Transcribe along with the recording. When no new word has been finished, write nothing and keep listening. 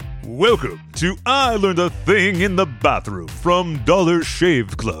Welcome to I Learned a Thing in the Bathroom from Dollar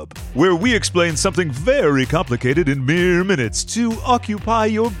Shave Club, where we explain something very complicated in mere minutes to occupy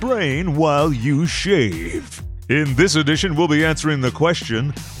your brain while you shave. In this edition, we'll be answering the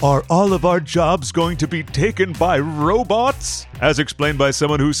question, are all of our jobs going to be taken by robots? As explained by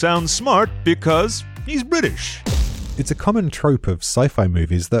someone who sounds smart because he's British. It's a common trope of sci-fi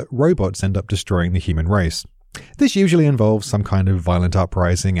movies that robots end up destroying the human race. This usually involves some kind of violent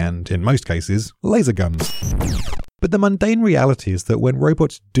uprising and, in most cases, laser guns. But the mundane reality is that when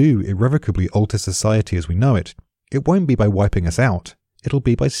robots do irrevocably alter society as we know it, it won't be by wiping us out, it'll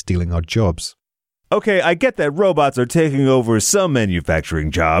be by stealing our jobs. Okay, I get that robots are taking over some manufacturing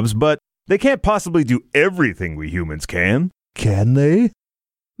jobs, but they can't possibly do everything we humans can they?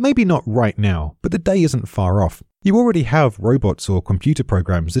 Maybe not right now, but the day isn't far off. You already have robots or computer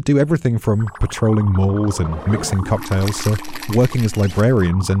programs that do everything from patrolling malls and mixing cocktails to working as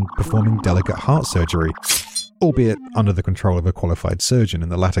librarians and performing delicate heart surgery, albeit under the control of a qualified surgeon in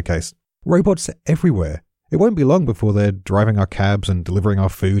the latter case. Robots are everywhere. It won't be long before they're driving our cabs and delivering our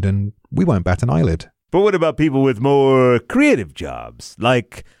food, and we won't bat an eyelid. But what about people with more creative jobs?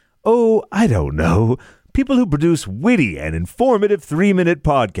 Like, I don't know, people who produce witty and informative 3-minute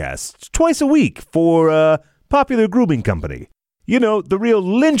podcasts twice a week for popular grooming company. You know, the real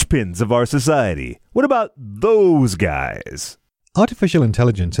linchpins of our society. What about those guys? Artificial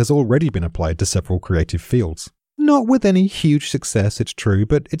intelligence has already been applied to several creative fields. Not with any huge success, it's true,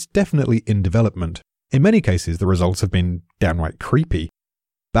 but it's definitely in development. In many cases, the results have been downright creepy.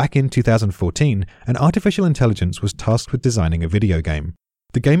 Back in 2014, an artificial intelligence was tasked with designing a video game.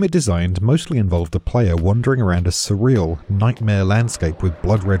 The game it designed mostly involved a player wandering around a surreal, nightmare landscape with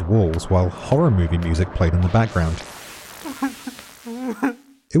blood-red walls while horror movie music played in the background.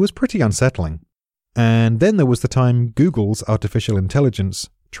 It was pretty unsettling. And then there was the time Google's artificial intelligence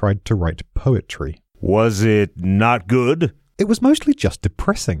tried to write poetry. Was it not good? It was mostly just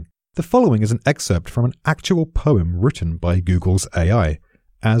depressing. The following is an excerpt from an actual poem written by Google's AI,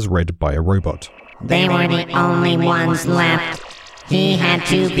 as read by a robot. They were the only ones left. He had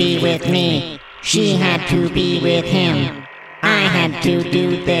to be with me. She had to be with him. I had to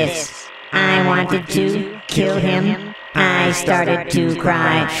do this. I wanted to kill him. I started to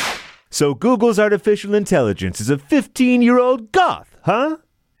cry. So Google's artificial intelligence is a 15-year-old goth, huh?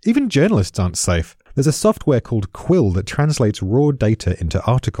 Even journalists aren't safe. There's a software called Quill that translates raw data into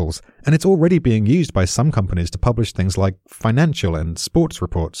articles, and it's already being used by some companies to publish things like financial and sports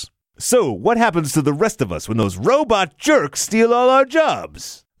reports. So, what happens to the rest of us when those robot jerks steal all our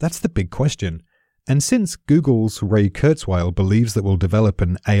jobs? That's the big question. And since Google's Ray Kurzweil believes that we'll develop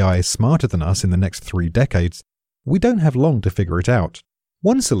an AI smarter than us in the next 3 decades, we don't have long to figure it out.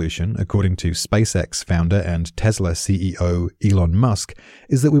 One solution, according to SpaceX founder and Tesla CEO Elon Musk,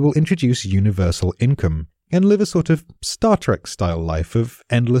 is that we will introduce universal income and live a sort of Star Trek-style life of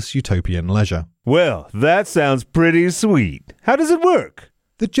endless utopian leisure. Well, that sounds pretty sweet. How does it work?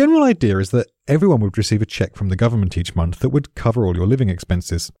 The general idea is that everyone would receive a check from the government each month that would cover all your living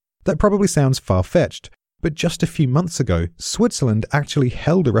expenses. That probably sounds far-fetched, but just a few months ago, Switzerland actually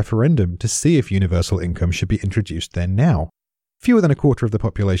held a referendum to see if universal income should be introduced there now. Fewer than a quarter of the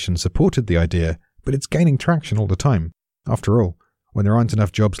population supported the idea, but it's gaining traction all the time. After all, when there aren't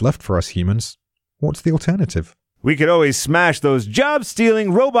enough jobs left for us humans, what's the alternative? We could always smash those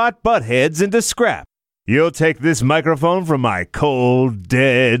job-stealing robot buttheads into scrap. You'll take this microphone from my cold,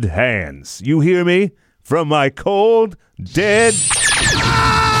 dead hands. You hear me? From my cold, dead...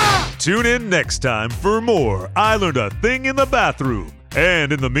 Tune in next time for more I Learned a Thing in the Bathroom.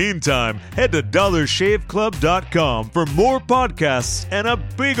 And in the meantime, head to dollarshaveclub.com for more podcasts and a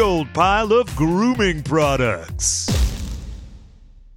big old pile of grooming products.